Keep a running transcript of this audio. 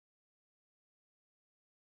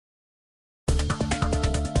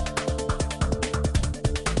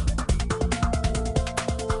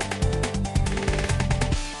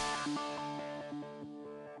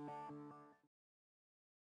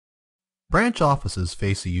Branch offices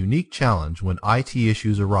face a unique challenge when IT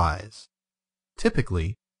issues arise.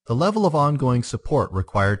 Typically, the level of ongoing support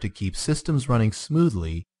required to keep systems running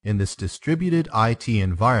smoothly in this distributed IT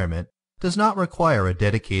environment does not require a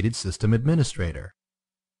dedicated system administrator.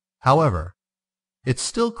 However, it's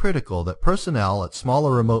still critical that personnel at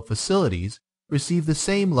smaller remote facilities receive the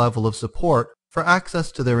same level of support for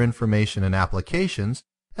access to their information and applications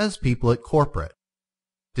as people at corporate.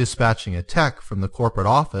 Dispatching a tech from the corporate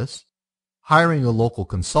office, hiring a local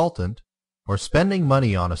consultant, or spending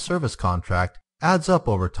money on a service contract adds up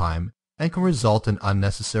over time and can result in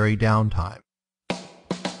unnecessary downtime.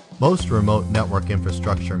 Most remote network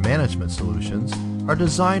infrastructure management solutions are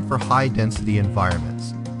designed for high-density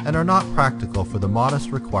environments and are not practical for the modest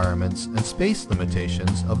requirements and space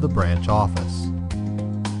limitations of the branch office.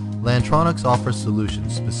 Lantronix offers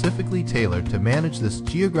solutions specifically tailored to manage this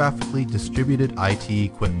geographically distributed IT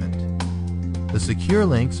equipment. The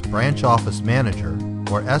SecureLinx Branch Office Manager,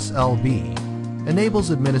 or SLB, enables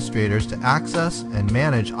administrators to access and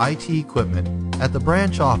manage IT equipment at the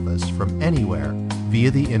branch office from anywhere via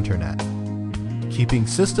the Internet, keeping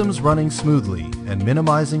systems running smoothly and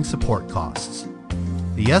minimizing support costs.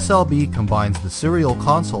 The SLB combines the serial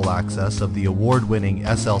console access of the award-winning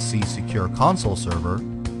SLC Secure Console server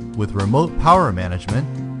with remote power management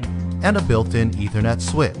and a built-in Ethernet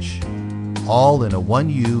switch, all in a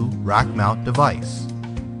 1U rack-mount device.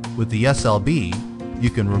 With the SLB, you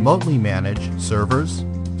can remotely manage servers,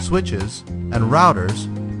 switches, and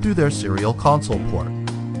routers through their serial console port,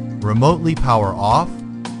 remotely power off,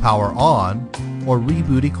 power on, or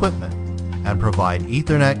reboot equipment, and provide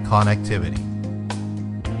Ethernet connectivity.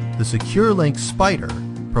 The SecureLinx Spider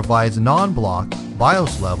provides non-block,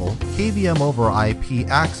 BIOS-level KVM over IP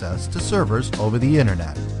access to servers over the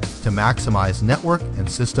Internet to maximize network and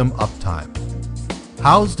system uptime.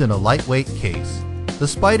 Housed in a lightweight case, the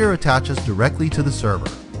Spider attaches directly to the server,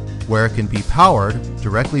 where it can be powered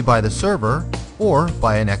directly by the server or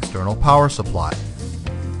by an external power supply.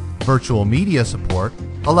 Virtual media support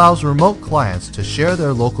allows remote clients to share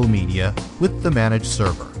their local media with the managed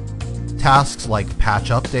server. Tasks like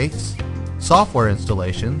patch updates, software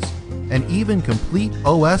installations, and even complete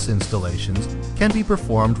OS installations can be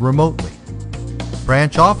performed remotely.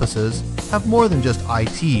 Branch offices have more than just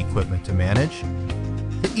IT equipment to manage.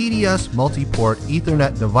 The EDS multi-port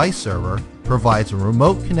Ethernet device server provides a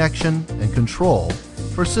remote connection and control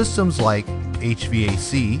for systems like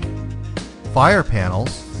HVAC, fire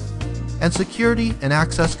panels, and security and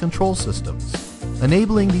access control systems,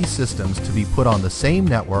 enabling these systems to be put on the same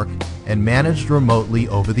network and managed remotely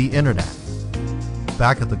over the Internet.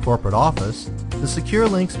 Back at the corporate office, the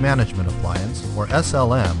SecureLinx Management Appliance, or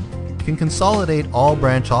SLM, can consolidate all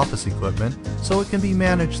branch office equipment so it can be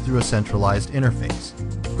managed through a centralized interface,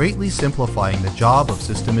 greatly simplifying the job of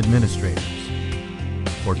system administrators.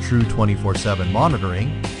 For true 24/7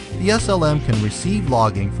 monitoring, the SLM can receive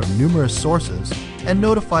logging from numerous sources and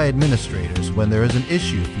notify administrators when there is an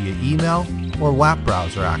issue via email or WAP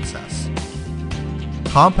browser access.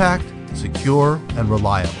 Compact, secure, and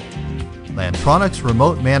reliable, Lantronix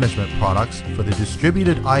remote management products for the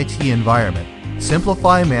distributed IT environment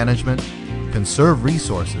simplify management, conserve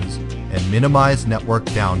resources, and minimize network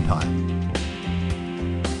downtime.